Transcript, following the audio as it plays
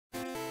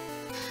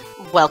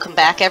Welcome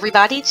back,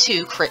 everybody,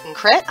 to Crit and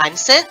Crit. I'm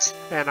Scint.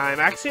 And I'm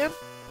Axion.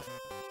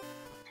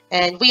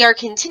 And we are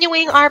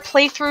continuing our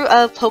playthrough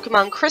of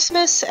Pokemon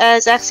Christmas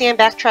as Axion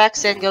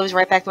backtracks and goes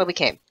right back to where we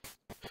came.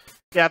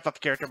 Yeah, I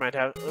thought the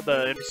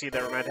NPC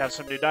there might have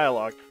some new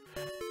dialogue.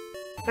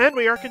 And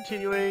we are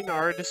continuing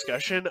our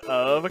discussion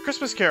of A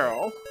Christmas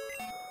Carol.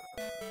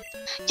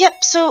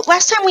 Yep, so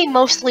last time we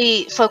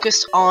mostly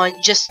focused on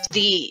just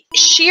the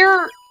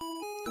sheer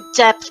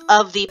depth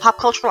of the pop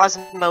cultural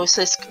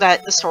osmosis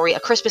that the story A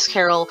Christmas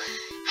Carol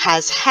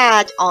has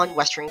had on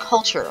Western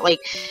culture. Like,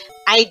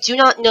 I do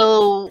not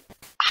know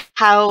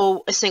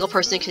how a single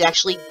person could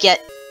actually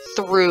get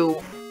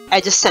through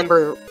a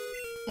December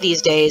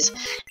these days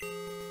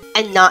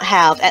and not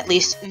have at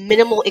least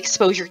minimal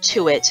exposure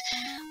to it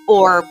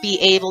or be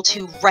able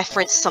to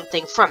reference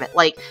something from it.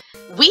 Like,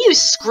 we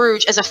use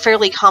Scrooge as a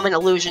fairly common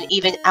allusion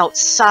even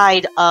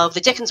outside of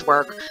the Dickens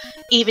work,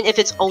 even if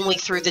it's only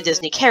through the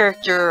Disney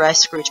character,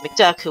 Scrooge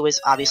McDuck, who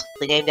is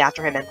obviously named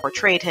after him and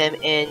portrayed him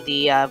in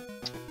the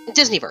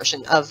Disney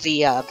version of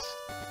the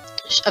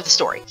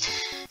story.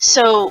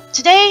 So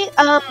today,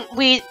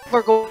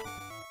 we're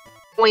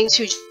going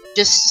to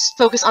just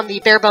focus on the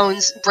bare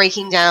bones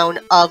breaking down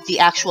of the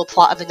actual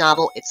plot of the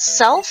novel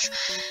itself,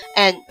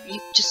 and you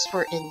just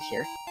were in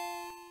here.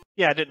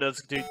 Yeah, I didn't know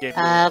this dude gave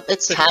me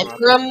it's time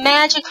for a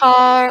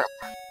Magikarp!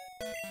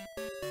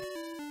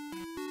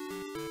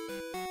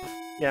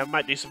 Yeah, I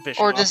might do some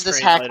fishing. Or does this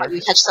hack let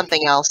you catch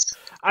something else?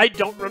 I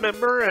don't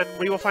remember, and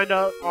we will find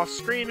out off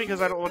screen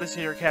because I don't want to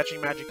see her catching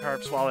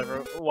Magikarps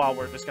while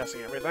we're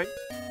discussing everything.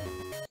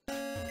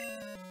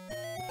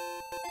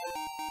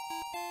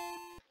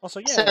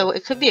 Also, yeah. So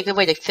it could be a good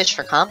way to fish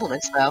for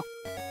compliments, though.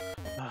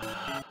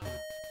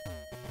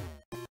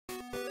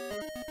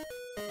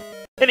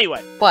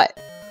 Anyway. What?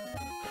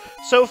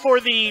 So for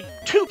the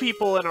two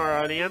people in our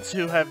audience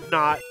who have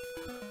not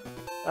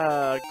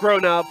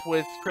grown up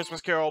with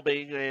Christmas Carol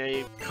being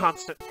a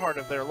constant part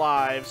of their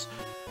lives,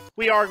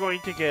 we are going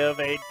to give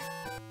a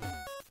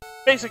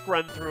basic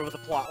run-through of the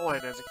plot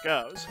line as it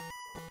goes.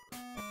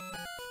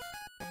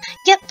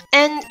 Yep,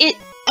 and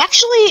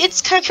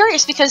it's kind of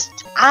curious because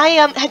I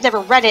had never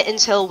read it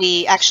until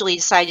we actually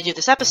decided to do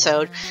this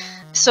episode,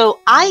 so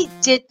I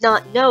did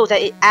not know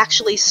that it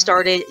actually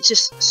started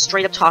just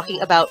straight up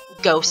talking about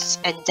ghosts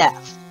and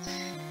death.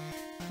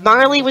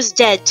 Marley was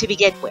dead to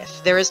begin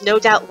with. There is no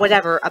doubt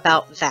whatever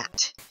about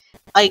that.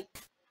 Like,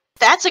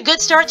 that's a good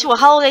start to a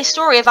holiday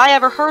story if I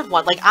ever heard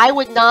one. Like, I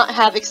would not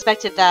have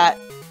expected that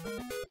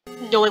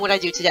knowing what I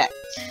do today.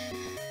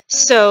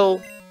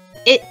 So,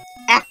 it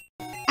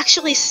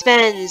actually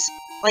spends,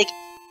 like,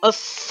 a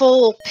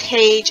full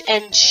page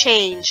and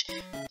change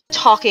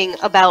talking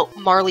about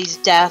Marley's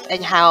death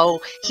and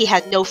how he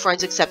had no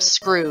friends except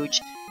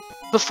Scrooge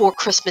before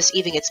Christmas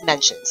even gets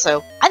mentioned.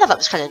 So, I thought that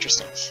was kind of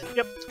interesting.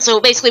 Yep.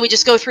 So basically we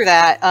just go through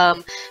that.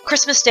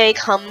 Christmas Day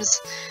comes,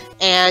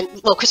 and,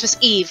 well, Christmas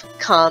Eve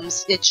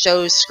comes. It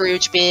shows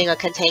Scrooge being a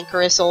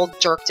cantankerous old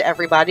jerk to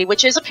everybody,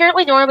 which is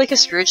apparently normal because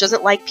Scrooge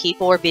doesn't like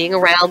people or being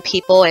around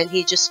people, and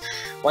he just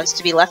wants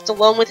to be left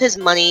alone with his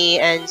money,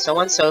 and so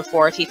on and so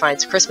forth. He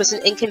finds Christmas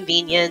an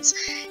inconvenience.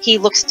 He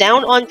looks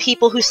down on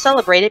people who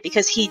celebrate it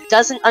because he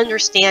doesn't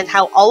understand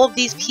how all of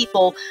these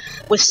people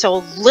with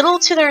so little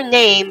to their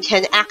name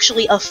can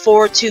actually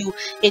afford to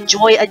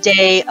enjoy a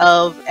day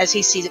of, as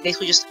he sees it,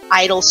 basically just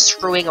idle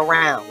screwing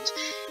around.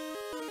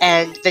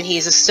 And then he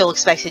is still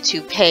expected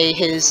to pay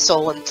his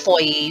sole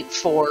employee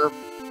for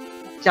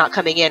not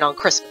coming in on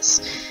Christmas.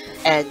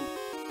 And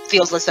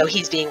feels as though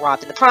he's being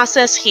robbed in the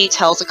process. He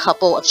tells a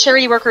couple of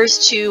charity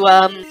workers to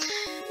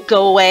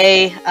go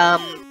away,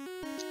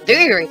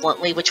 very, very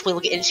bluntly, which we'll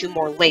get into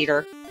more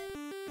later.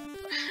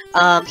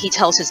 He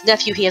tells his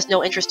nephew he has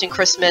no interest in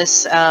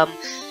Christmas.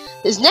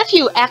 His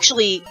nephew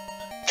actually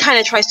kind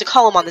of tries to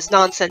call him on this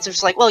nonsense.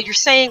 It's like, well, you're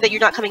saying that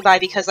you're not coming by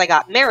because I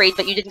got married,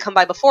 but you didn't come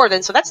by before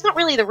then, so that's not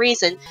really the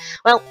reason.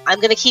 Well, I'm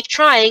going to keep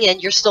trying,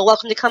 and you're still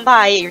welcome to come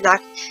by. You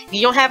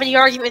don't have any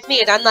argument with me,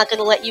 and I'm not going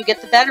to let you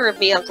get the better of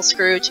me, Uncle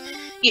Scrooge.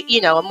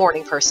 You know, a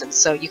morning person,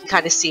 so you can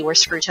kind of see where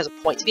Scrooge has a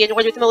point to be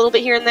annoyed with him a little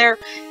bit here and there.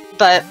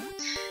 But,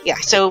 yeah,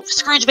 so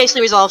Scrooge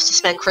basically resolves to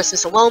spend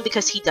Christmas alone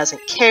because he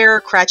doesn't care.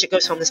 Cratchit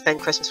goes home to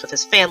spend Christmas with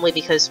his family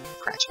because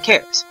Cratchit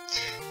cares.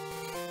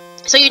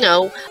 So, you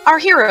know, our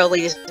hero,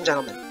 ladies and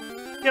gentlemen.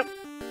 Yep.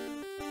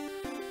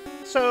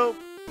 So,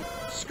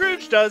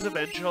 Scrooge does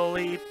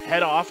eventually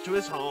head off to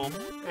his home,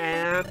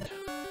 and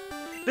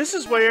this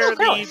is where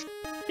this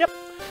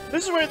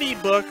is where the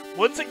book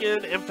once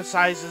again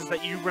emphasizes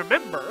that you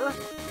remember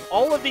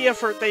all of the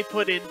effort they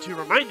put into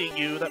reminding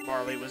you that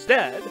Marley was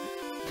dead,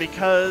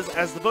 because,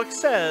 as the book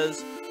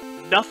says,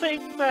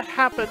 nothing that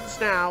happens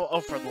now, oh,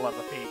 for the love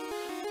of Pete.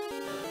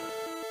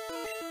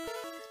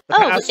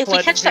 Oh, if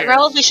we catch that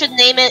relic, we should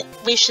name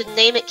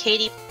it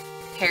Katy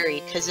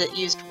Perry, because it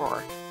used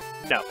roar.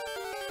 No.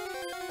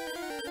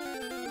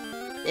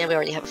 Yeah, we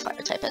already have a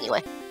fire type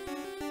anyway.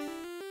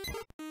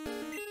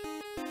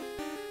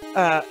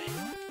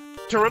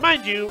 To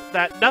remind you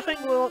that nothing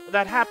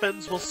that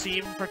happens will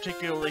seem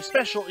particularly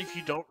special if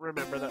you don't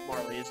remember that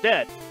Marley is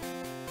dead.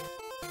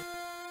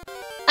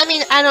 I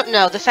mean, I don't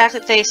know. The fact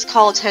that they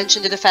call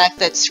attention to the fact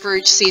that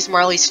Scrooge sees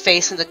Marley's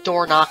face in the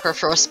door knocker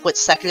for a split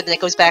second and then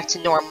it goes back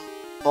to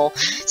normal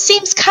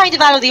seems kind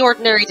of out of the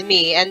ordinary to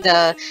me, and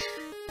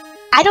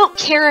I don't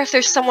care if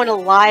there's someone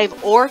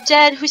alive or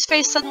dead whose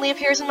face suddenly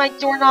appears in my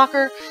door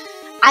knocker.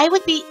 I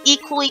would be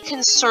equally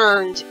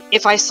concerned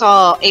if I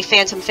saw a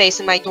phantom face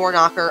in my door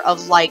knocker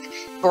of, like,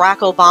 Barack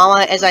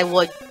Obama as I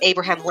would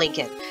Abraham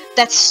Lincoln.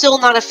 That's still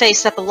not a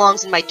face that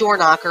belongs in my door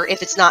knocker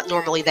if it's not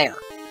normally there.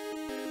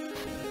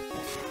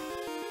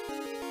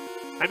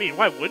 I mean,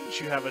 why wouldn't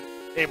you have an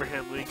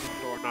Abraham Lincoln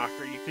door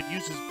knocker? You could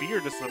use his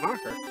beard as the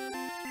knocker.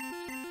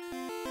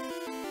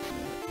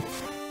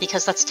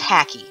 Because that's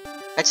tacky.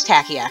 That's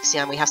tacky,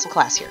 Axion. We have some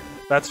class here.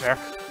 That's fair.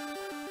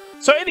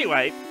 So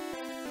anyway,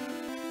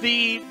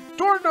 the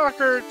door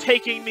knocker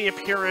taking the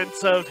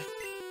appearance of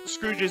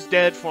Scrooge's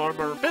dead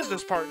former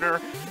business partner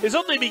is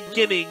only the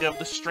beginning of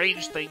the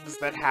strange things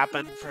that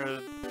happen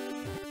for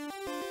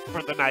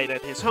the night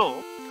at his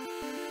home.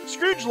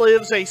 Scrooge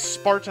lives a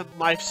Spartan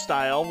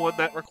lifestyle, one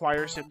that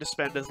requires him to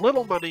spend as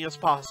little money as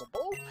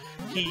possible.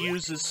 He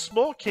uses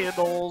small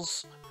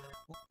candles,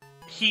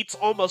 heats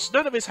almost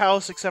none of his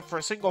house except for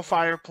a single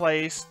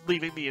fireplace,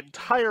 leaving the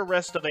entire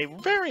rest of a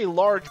very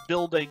large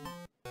building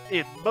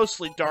in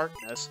mostly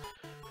darkness,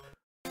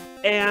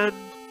 and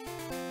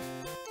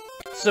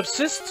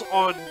subsists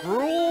on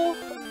gruel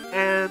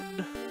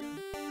and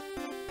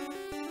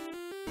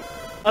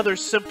other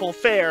simple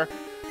fare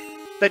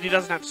that he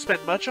doesn't have to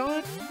spend much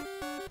on,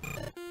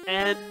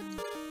 and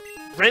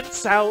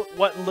rents out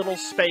what little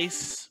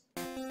space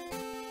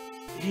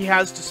he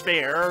has to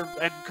spare,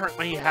 and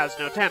currently he has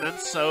no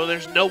tenants, so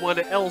there's no one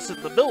else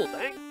in the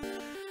building.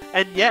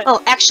 And yet...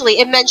 Oh, actually,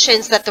 it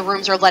mentions that the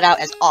rooms are let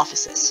out as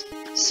offices.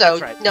 So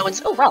right. No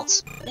one's... Oh,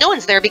 Ralph's. No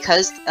one's there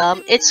because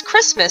it's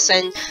Christmas,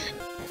 and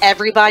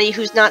everybody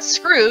who's not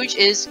Scrooge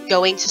is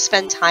going to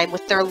spend time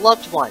with their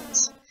loved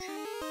ones.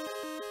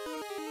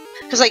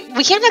 Because, like,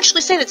 we can't actually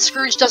say that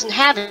Scrooge doesn't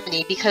have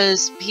any,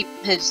 because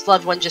his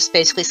loved one just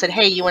basically said,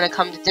 "Hey, you want to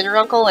come to dinner,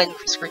 Uncle?" And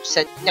Scrooge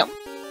said, "No."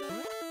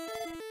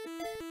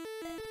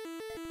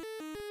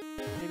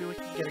 Maybe we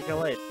can get a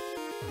go in.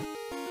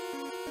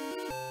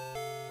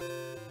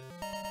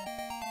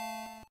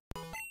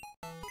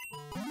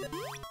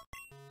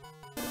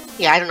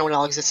 Yeah, I don't know what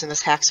all exists in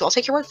this hack, so I'll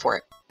take your word for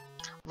it.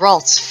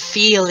 Ralph's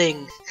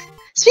feeling.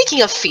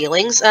 Speaking of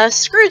feelings,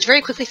 Scrooge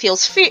very quickly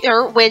feels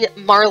fear when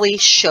Marley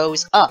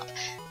shows up.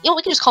 You know,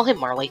 we can just call him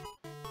Marley.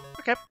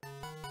 Okay.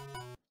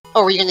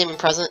 Oh, were you gonna name him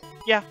Present?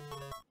 Yeah.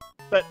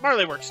 But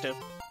Marley works too.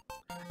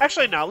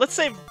 Actually, no. Let's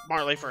save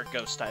Marley for a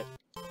ghost type.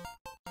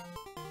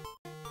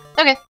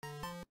 Okay.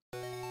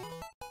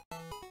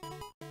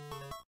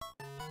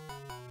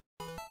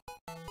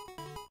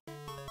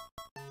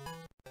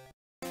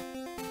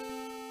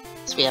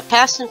 So we have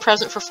past and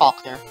present for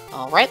Faulkner.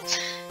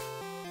 Alright.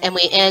 And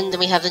then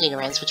we have the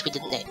Ninorans, which we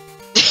didn't name.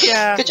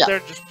 Yeah, good job.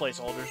 They're just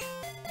placeholders.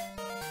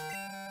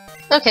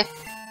 Okay.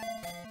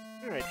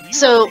 Alright,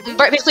 so,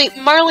 basically,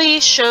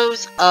 Marley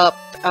shows up,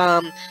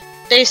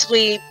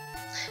 basically,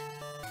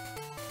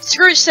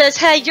 Scrooge says,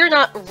 "Hey, you're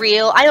not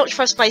real. I don't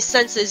trust my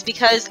senses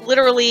because,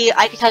 literally,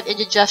 I could have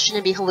indigestion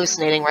and be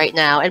hallucinating right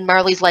now." And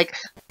Marley's like,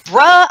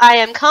 "Bruh, I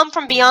am come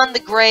from beyond the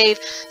grave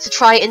to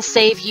try and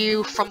save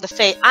you from the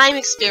fate I'm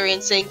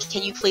experiencing.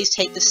 Can you please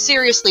take this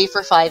seriously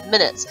for 5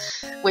 minutes?"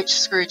 Which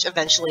Scrooge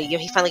eventually,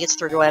 he finally gets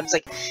through to him. He's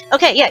like,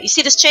 "Okay, yeah, you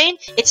see this chain?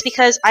 It's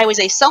because I was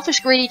a selfish,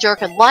 greedy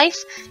jerk in life,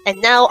 and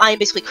now I am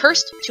basically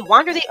cursed to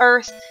wander the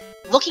earth,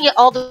 looking at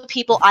all the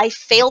people I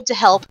failed to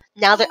help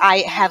now that I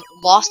have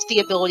lost the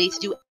ability to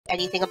do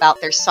anything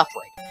about their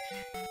suffering."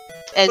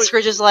 And Wait.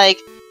 Scrooge is like,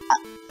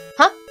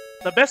 huh?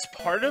 The best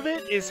part of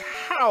it is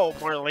how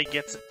Marley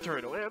gets it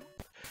through to him.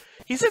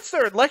 He sits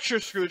there and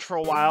lectures Scrooge for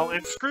a while,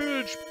 and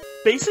Scrooge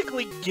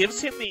basically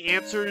gives him the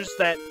answers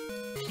that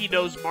he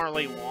knows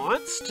Marley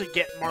wants to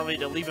get Marley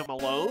to leave him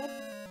alone.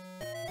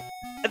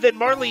 And then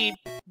Marley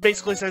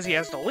basically says he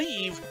has to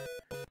leave.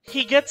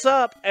 He gets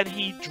up and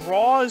he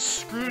draws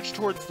Scrooge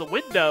towards the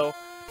window,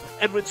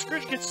 and when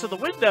Scrooge gets to the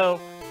window,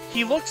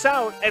 he looks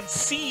out and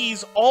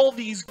sees all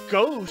these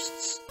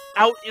ghosts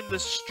out in the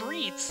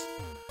streets,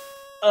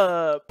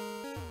 and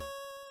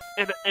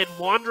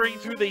wandering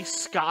through the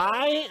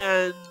sky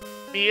and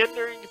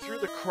meandering through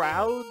the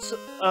crowds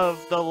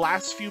of the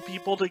last few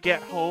people to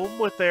get home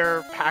with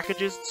their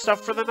packages and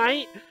stuff for the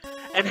night,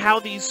 and how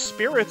these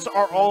spirits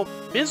are all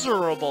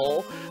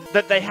miserable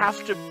that they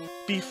have to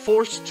be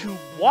forced to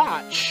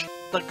watch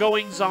the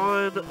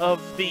goings-on of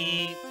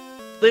the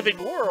living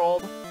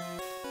world.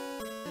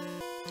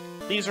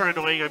 These are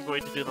annoying, I'm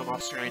going to do them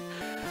off screen.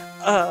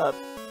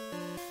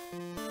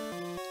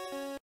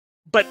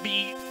 But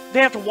they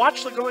have to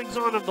watch the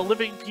goings-on of the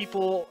living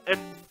people and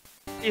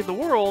in the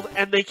world,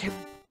 and they can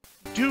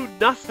do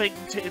nothing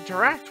to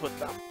interact with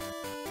them.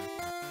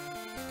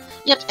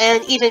 Yep,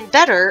 and even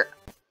better,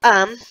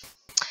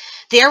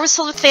 the air was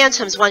full of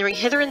phantoms wandering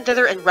hither and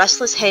thither in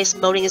restless haste,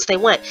 moaning as they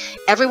went.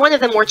 Every one of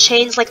them wore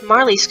chains like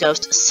Marley's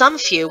ghost. Some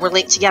few were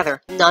linked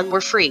together. None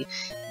were free.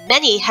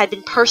 Many had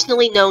been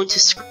personally known to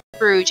Scrooge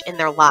Scrooge in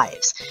their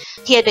lives.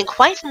 He had been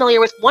quite familiar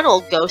with one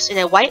old ghost in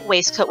a white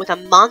waistcoat with a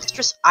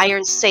monstrous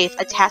iron safe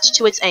attached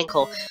to its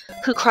ankle,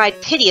 who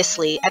cried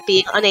piteously at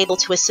being unable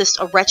to assist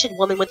a wretched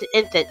woman with an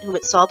infant whom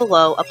it saw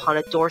below upon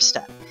a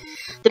doorstep.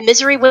 The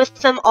misery with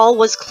them all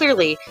was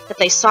clearly that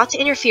they sought to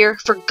interfere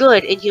for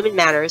good in human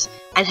matters,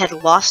 and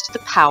had lost the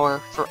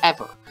power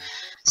forever.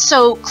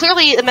 So,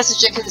 clearly the message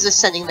Dickens is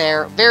sending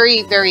there,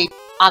 very, very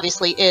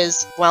obviously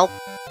is, well,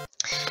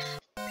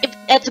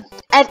 at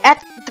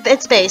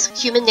its base,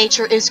 human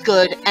nature is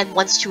good and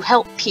wants to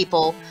help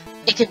people.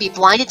 It can be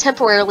blinded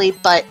temporarily,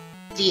 but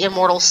the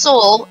immortal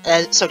soul,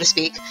 so to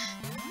speak,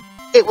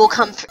 it will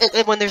come,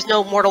 when there's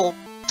no mortal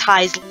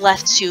ties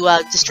left to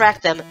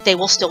distract them, they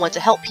will still want to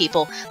help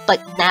people,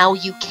 but now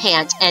you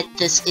can't, and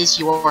this is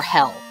your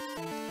hell.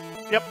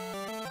 Yep.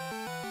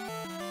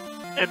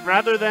 And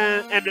rather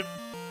than, and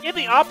in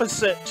the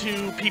opposite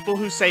to people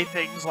who say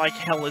things like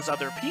hell is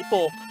other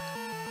people,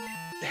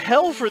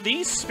 hell for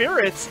these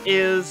spirits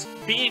is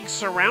being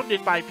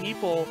surrounded by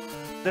people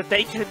that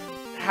they can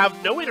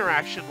have no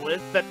interaction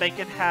with, that they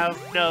can have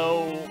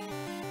no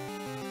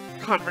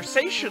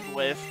conversation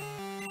with,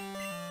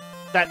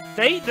 that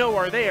they know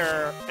are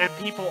there, and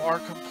people are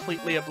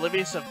completely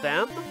oblivious of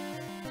them,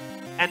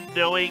 and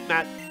knowing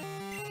that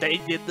they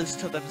did this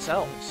to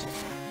themselves.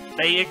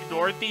 They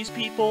ignored these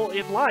people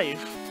in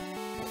life,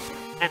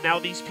 and now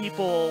these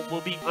people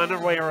will be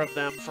unaware of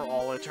them for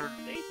all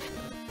eternity.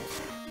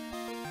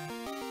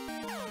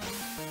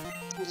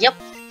 Yep.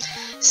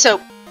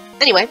 So,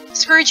 anyway,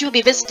 Scrooge will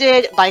be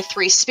visited by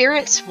 3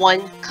 spirits,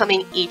 one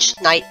coming each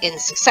night in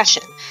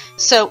succession.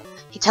 So,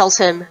 he tells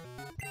him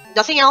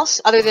nothing else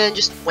other than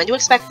just when to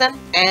expect them,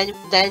 and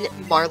then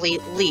Marley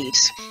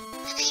leaves.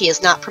 He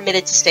is not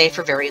permitted to stay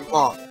for very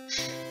long.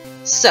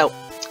 So,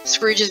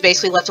 Scrooge is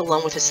basically left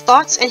alone with his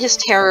thoughts and his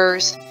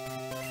terrors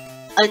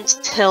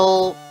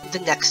until the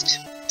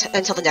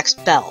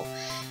next bell,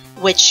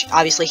 which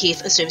obviously he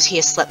assumes he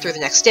has slept through the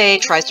next day,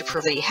 tries to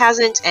prove that he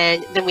hasn't,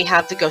 and then we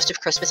have the Ghost of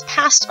Christmas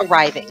Past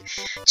arriving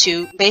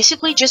to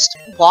basically just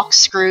walk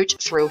Scrooge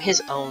through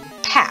his own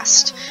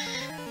past.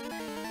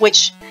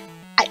 Which,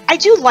 I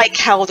do like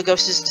how the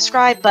ghost is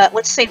described, but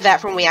let's save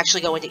that for when we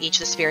actually go into each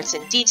of the spirits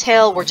in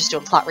detail. We're just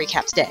doing plot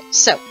recap today.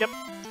 So, yep.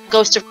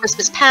 Ghost of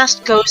Christmas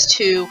Past goes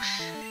to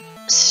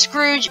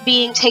Scrooge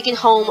being taken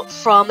home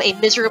from a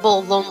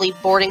miserable, lonely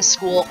boarding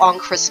school on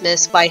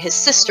Christmas by his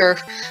sister,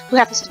 who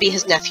happens to be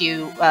his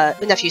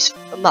nephew's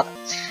mother.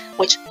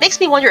 Which makes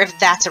me wonder if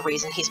that's a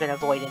reason he's been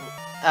avoiding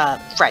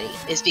Freddy,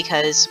 is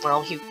because,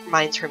 well, he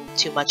reminds him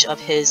too much of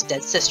his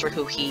dead sister,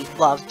 who he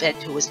loved and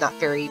who was not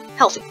very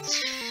healthy.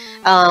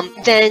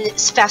 Then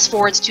fast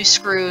forwards to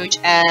Scrooge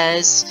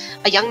as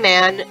a young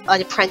man,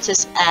 an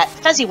apprentice at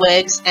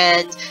Fezziwig's,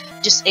 and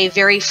just a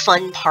very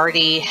fun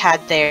party had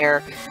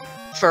there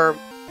for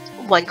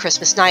one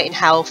Christmas night and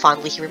how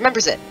fondly he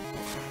remembers it.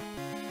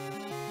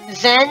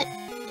 Then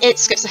it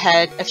skips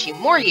ahead a few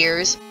more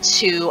years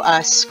to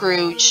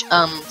Scrooge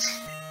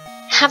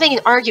having an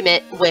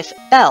argument with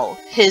Belle,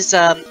 his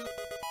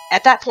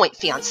at that point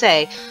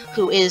fiancée,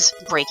 who is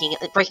breaking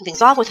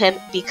things off with him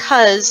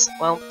because,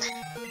 well,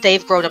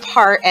 they've grown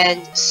apart,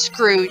 and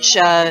Scrooge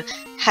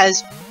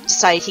has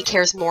decided he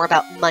cares more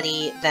about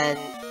money than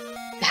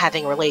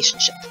having a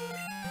relationship.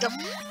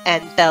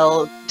 And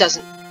Belle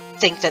doesn't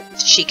think that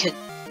she could...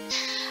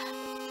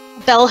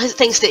 Belle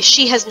thinks that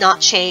she has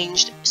not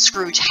changed,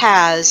 Scrooge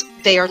has,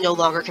 they are no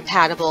longer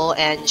compatible,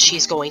 and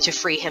she's going to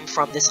free him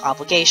from this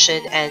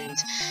obligation and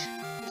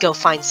go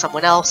find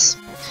someone else.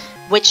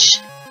 Which,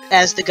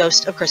 as the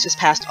Ghost of Christmas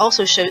Past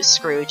also shows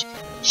Scrooge,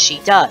 she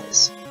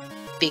does.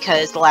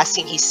 Because the last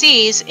scene he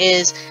sees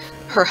is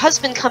her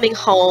husband coming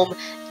home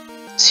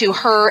to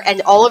her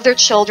and all of their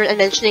children and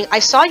mentioning, "I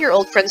saw your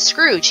old friend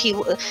Scrooge. He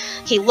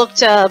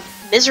looked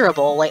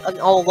miserable, like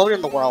all alone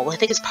in the world. I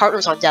think his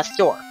partner's on death's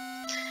door."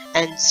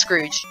 And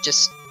Scrooge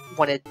just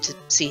wanted to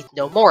see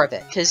no more of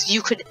it, because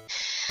you can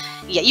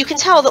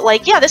tell that,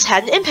 like, yeah, this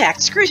had an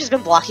impact. Scrooge has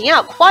been blocking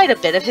out quite a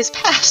bit of his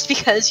past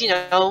because, you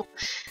know,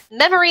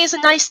 memory is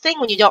a nice thing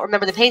when you don't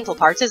remember the painful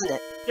parts, isn't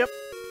it? Yep.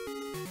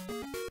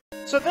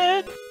 So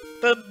then,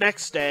 the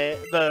next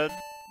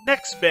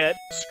bit,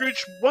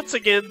 Scrooge once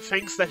again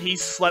thinks that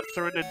he's slept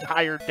through an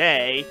entire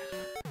day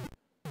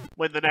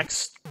when the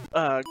next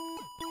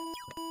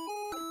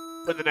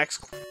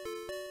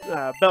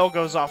bell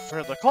goes off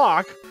for the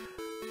clock,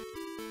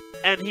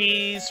 and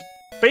he's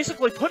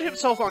basically put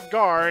himself on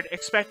guard,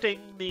 expecting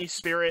the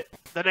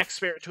next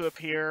spirit to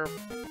appear,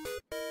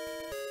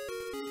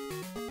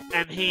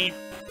 and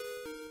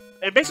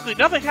basically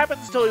nothing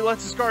happens until he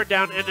lets his guard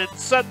down, and then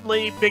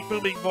suddenly, big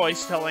booming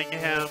voice telling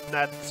him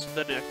that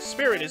the next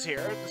spirit is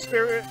here. And the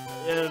spirit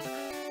is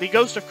the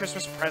Ghost of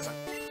Christmas Present.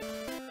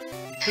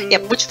 Yeah,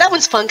 which that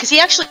one's fun, because he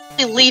actually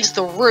leaves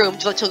the room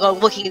to go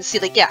looking and see,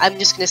 like, yeah, I'm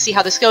just going to see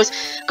how this goes.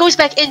 Goes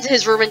back into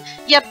his room, and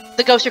yep,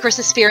 the Ghost of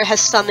Christmas Spirit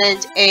has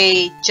summoned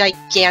a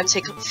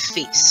gigantic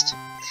feast.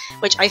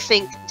 Which I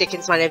think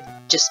Dickens might have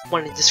just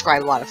wanted to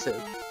describe a lot of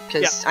food.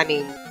 Because, yeah. I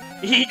mean...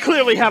 He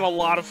clearly had a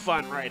lot of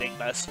fun writing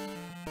this.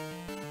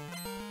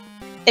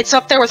 It's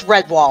up there with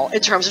Redwall in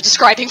terms of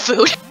describing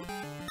food.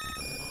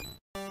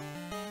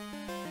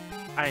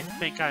 I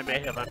think I may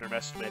have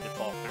underestimated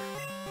Faulkner.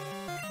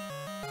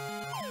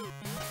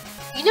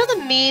 You know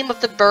the meme of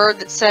the bird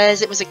that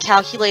says it was a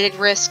calculated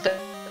risk, but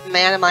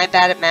man am I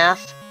bad at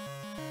math?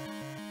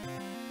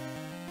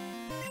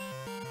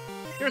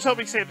 Here's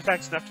hoping Santa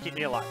attacks enough to keep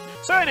me alive.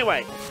 So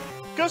anyway,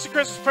 Ghost of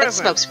Christmas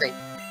Present. Smokescreen.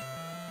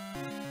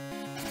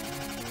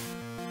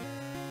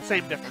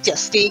 Same difference.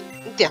 Yes,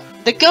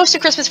 the Ghost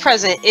of Christmas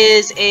Present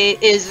is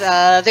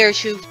there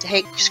to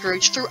take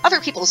Scrooge through other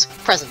people's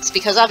presents,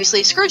 because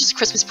obviously Scrooge's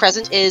Christmas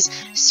present is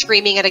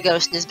screaming at a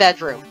ghost in his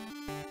bedroom,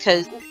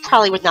 because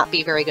probably would not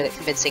be very good at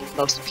convincing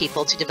most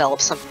people to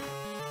develop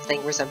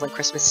something resembling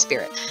Christmas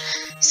spirit.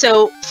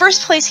 So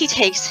first place he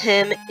takes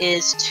him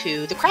is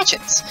to the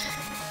Cratchits.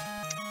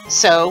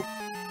 So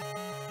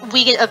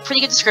we get a pretty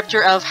good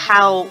descriptor of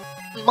how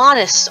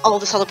modest all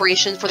the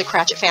celebration for the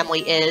Cratchit family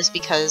is,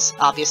 because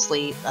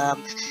obviously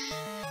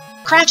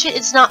Cratchit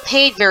is not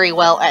paid very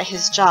well at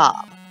his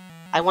job.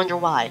 I wonder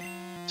why,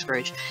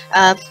 Scrooge.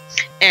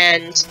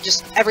 And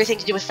just everything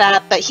to do with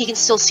that, but he can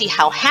still see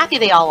how happy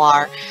they all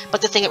are.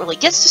 But the thing that really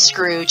gets to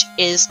Scrooge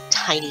is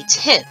Tiny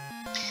Tim.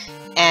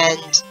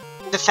 And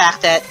the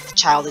fact that the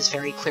child is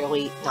very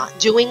clearly not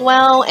doing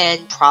well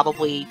and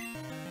probably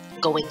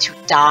going to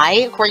die,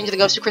 according to the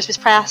Ghost of Christmas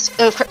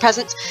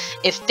Present,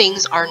 if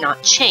things are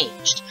not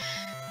changed.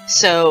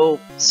 So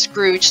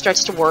Scrooge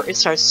starts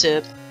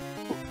to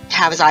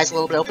have his eyes a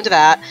little bit open to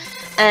that,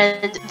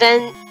 and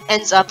then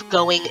ends up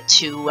going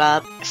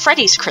to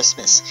Freddy's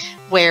Christmas,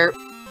 where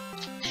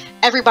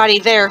everybody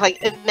there,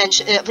 like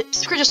mentioned,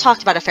 Scrooge just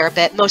talked about a fair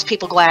bit. Most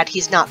people glad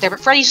he's not there,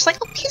 but Freddy's just like,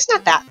 oh, he's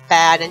not that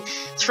bad, and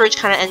Scrooge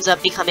kind of ends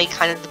up becoming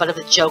kind of the butt of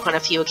a joke on a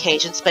few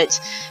occasions, but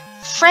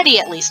Freddy,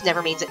 at least,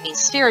 never means it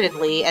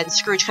mean-spiritedly, and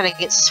Scrooge kind of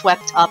gets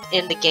swept up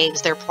in the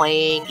games they're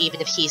playing,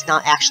 even if he's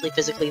not actually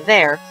physically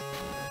there.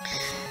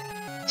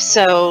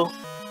 So,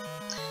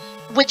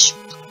 which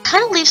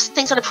kind of leaves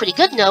things on a pretty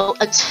good note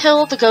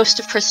until the Ghost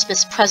of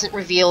Christmas Present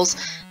reveals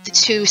the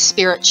two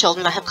spirit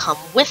children that have come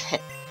with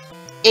him.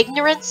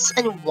 Ignorance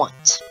and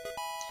Want.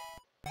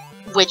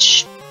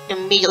 Which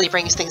immediately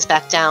brings things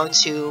back down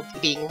to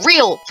being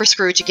real for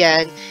Scrooge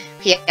again.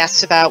 He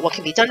asks about what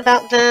can be done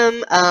about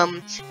them,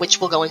 which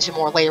we'll go into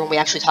more later when we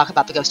actually talk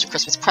about the Ghost of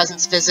Christmas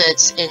Present's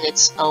visits in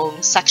its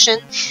own section.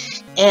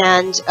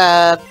 And,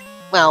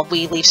 well,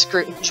 we leave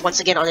Scrooge once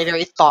again on a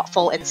very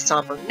thoughtful and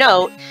somber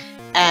note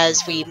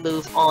as we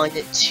move on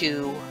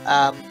to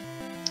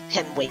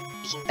him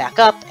waking back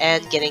up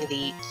and getting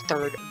the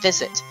third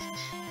visit.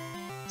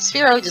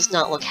 Spiro does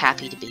not look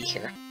happy to be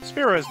here.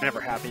 Spiro is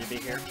never happy to be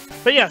here.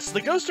 But yes,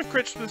 the Ghost of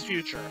Christmas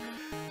Future.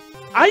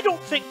 I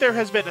don't think there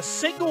has been a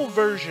single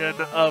version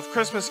of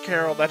Christmas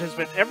Carol that has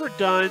been ever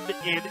done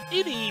in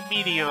any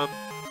medium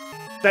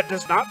that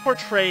does not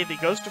portray the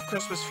Ghost of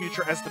Christmas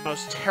Future as the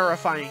most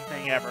terrifying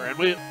thing ever. And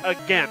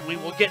we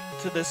will get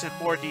to this in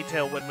more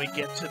detail when we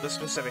get to the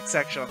specific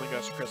section on the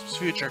Ghost of Christmas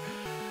Future.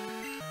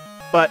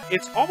 But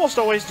it's almost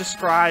always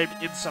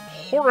described in some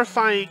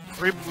horrifying,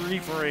 Grim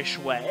Reaper-ish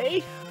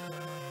way.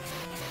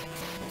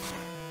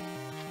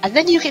 And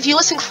then if you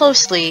listen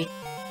closely,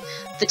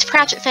 the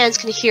Cratchit fans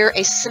can hear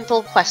a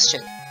simple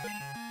question.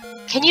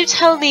 Can you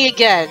tell me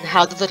again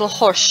how the little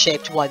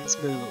horse-shaped ones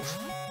move?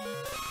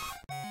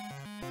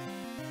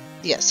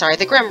 Yeah, sorry,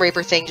 the Grim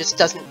Reaper thing just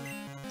doesn't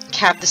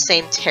have the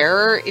same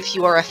terror if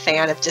you are a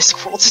fan of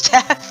Discworld's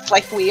death,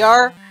 like we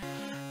are.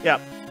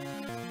 Yep.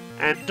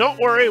 And don't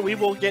worry, we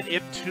will get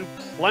into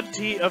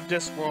plenty of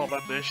Discworld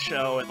on this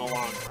show in the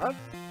long run.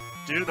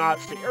 Do not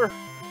fear.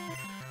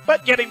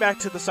 But getting back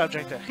to the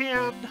subject at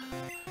hand,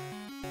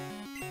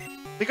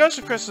 the Ghost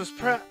of Christmas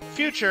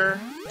Future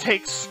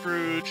takes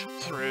Scrooge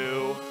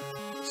through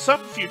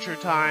some future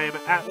time,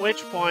 at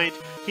which point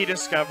he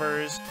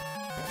discovers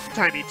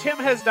Tiny Tim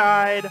has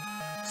died,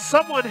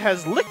 someone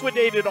has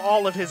liquidated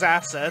all of his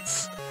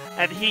assets,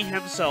 and he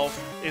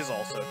himself is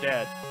also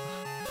dead.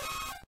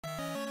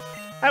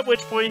 At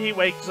which point he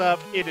wakes up,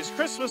 it is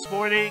Christmas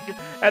morning,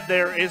 and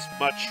there is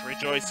much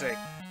rejoicing.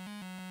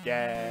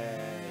 Yay.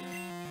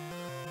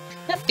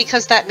 Yep,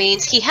 because that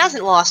means he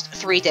hasn't lost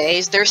 3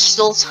 days. There's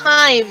still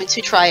time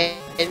to try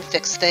and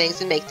fix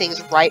things and make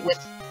things right with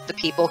the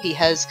people he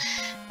has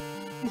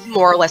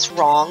more or less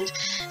wronged.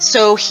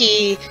 So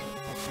he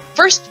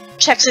first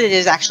checks that it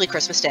is actually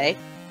Christmas Day,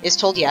 is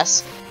told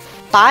yes,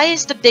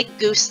 buys the big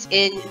goose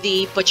in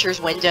the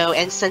butcher's window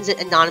and sends it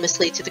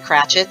anonymously to the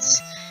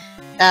Cratchits,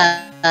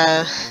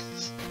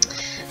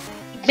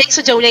 makes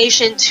a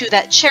donation to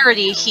that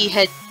charity he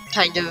had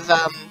kind of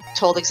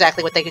told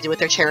exactly what they could do with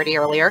their charity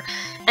earlier,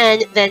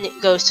 and then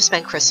goes to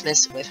spend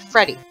Christmas with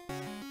Freddy.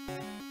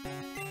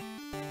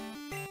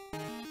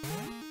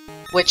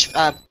 Which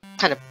kind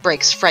of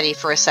breaks Freddy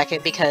for a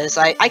second, because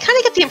I kind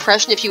of get the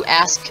impression if you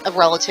ask a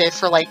relative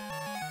for like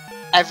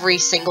every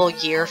single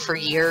year for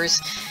years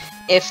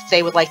if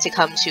they would like to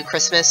come to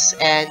Christmas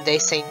and they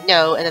say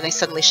no and then they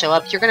suddenly show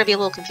up, you're going to be a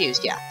little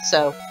confused, yeah.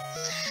 So,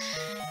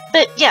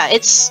 but yeah,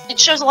 it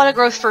shows a lot of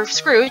growth for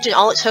Scrooge, and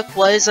all it took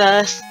was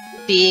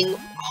being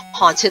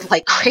haunted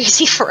like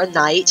crazy for a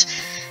night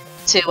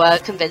to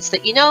convince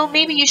that, you know,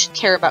 maybe you should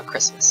care about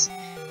Christmas.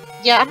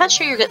 Yeah, I'm not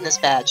sure you're getting this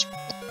badge.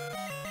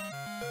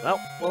 Well,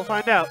 we'll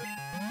find out.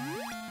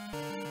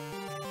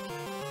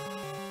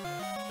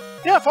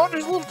 Yeah,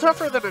 Faulkner's a little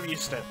tougher than I'm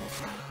used to.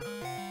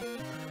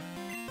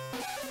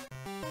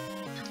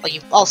 Well,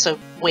 you also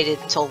waited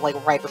until,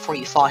 like, right before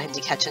you fought him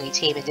to catch any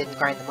team and didn't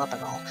grind them up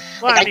at all.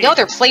 Well, like, I know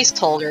they're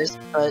placeholders,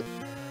 but...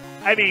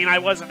 I mean, I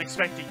wasn't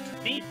expecting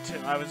to need to.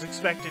 I was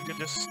expecting to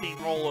just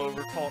steamroll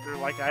over Faulkner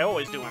like I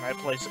always do when I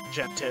play some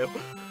Gen 2.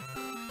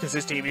 Because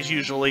his team is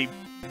usually,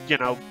 you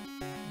know,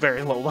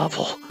 very low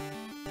level.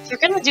 If you're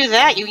gonna do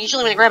that, you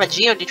usually want to grab a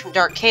Geodude from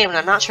Dark Cave, and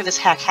I'm not sure this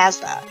hack has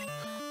that.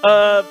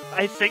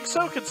 I think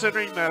so,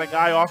 considering that a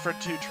guy offered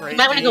to trade You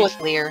might want to me... go with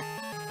Lear.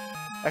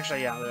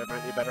 Actually, yeah, that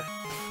might be better.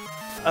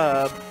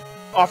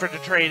 Offered to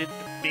trade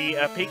me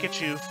a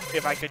Pikachu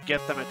if I could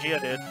get them a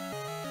Geodude.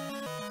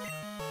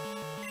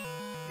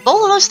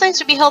 Both of those things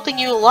would be helping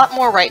you a lot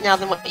more right now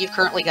than what you've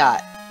currently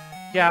got.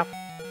 Yeah.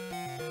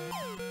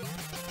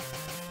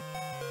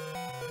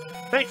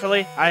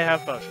 Thankfully, I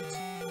have potions.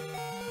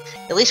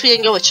 At least we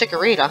didn't go with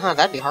Chikorita, huh?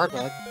 That'd be hard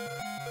mode.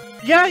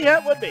 Yeah,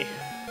 it would be.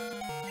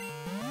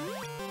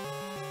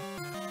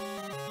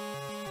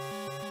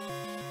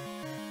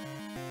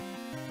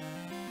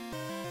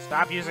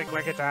 Stop using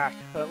Quick Attack.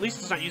 At least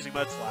it's not using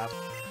Mud Slap.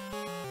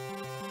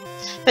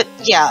 But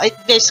yeah,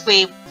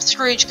 basically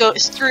Scrooge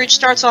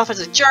starts off as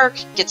a jerk,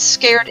 gets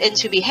scared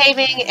into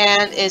behaving,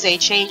 and is a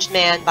changed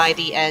man by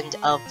the end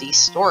of the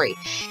story.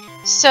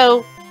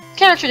 So,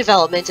 character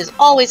development is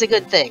always a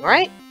good thing,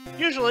 right?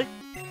 Usually.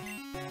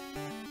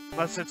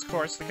 Unless it's, of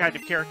course, the kind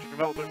of character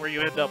development where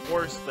you end up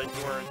worse than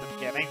you were in the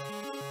beginning.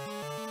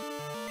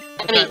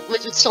 I mean, it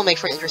would still make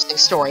for an interesting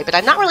story, but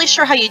I'm not really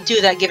sure how you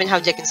do that given how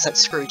Dickens set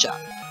Scrooge up.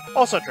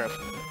 Also true.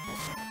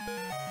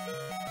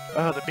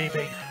 Oh, the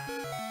beeping.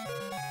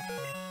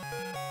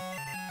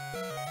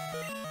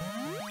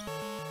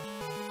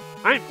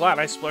 I'm glad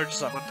I splurged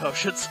some on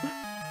potions.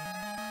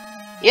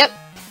 Yep.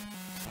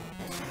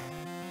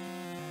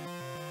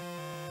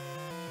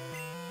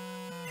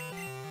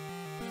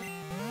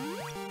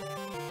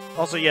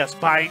 Also, yes,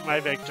 buying my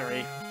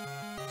victory.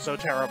 So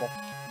terrible.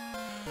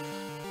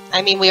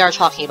 I mean, we are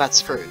talking about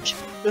Scrooge.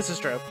 This is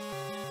true.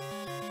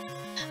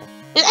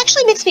 It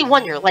actually makes me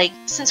wonder, like,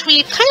 since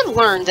we kind of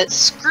learned that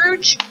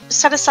Scrooge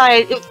set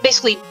aside,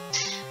 basically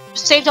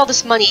saved all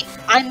this money,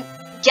 I'm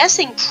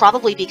guessing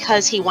probably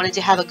because he wanted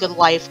to have a good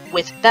life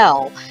with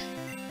Belle,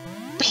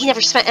 but he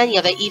never spent any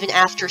of it even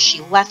after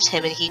she left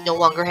him and he no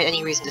longer had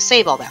any reason to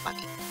save all that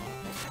money.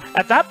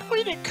 At that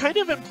point, it kind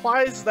of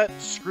implies that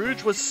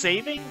Scrooge was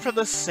saving for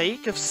the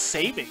sake of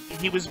saving.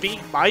 He was being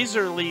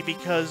miserly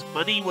because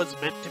money was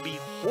meant to be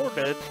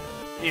hoarded,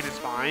 in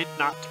his mind,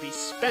 not to be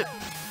spent.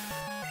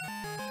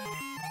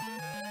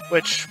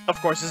 Which, of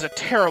course, is a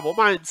terrible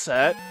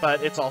mindset,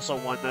 but it's also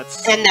one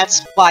that's... And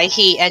that's why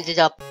he ended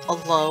up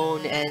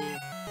alone and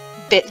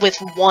with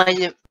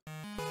one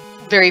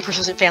very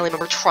persistent family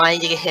member trying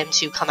to get him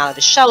to come out of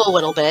his shell a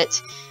little bit.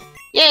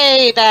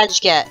 Yay, badge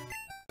get!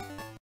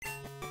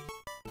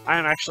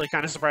 I'm actually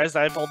kind of surprised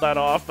that I pulled that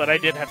off, but I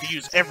did have to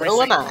use every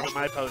single one of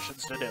my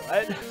potions to do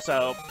it.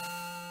 So,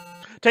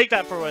 take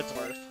that for what it's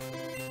worth.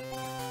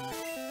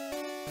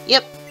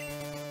 Yep.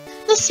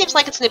 This seems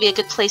like it's going to be a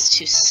good place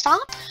to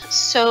stop.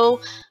 So,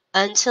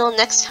 until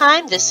next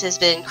time, this has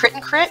been Crit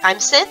and Crit. I'm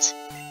Scint.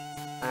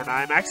 And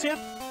I'm Axion.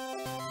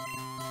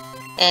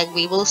 And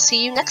we will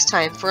see you next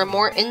time for a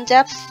more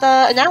in-depth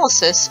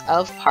analysis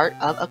of part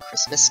of A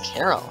Christmas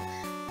Carol.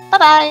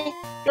 Bye-bye!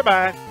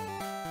 Goodbye!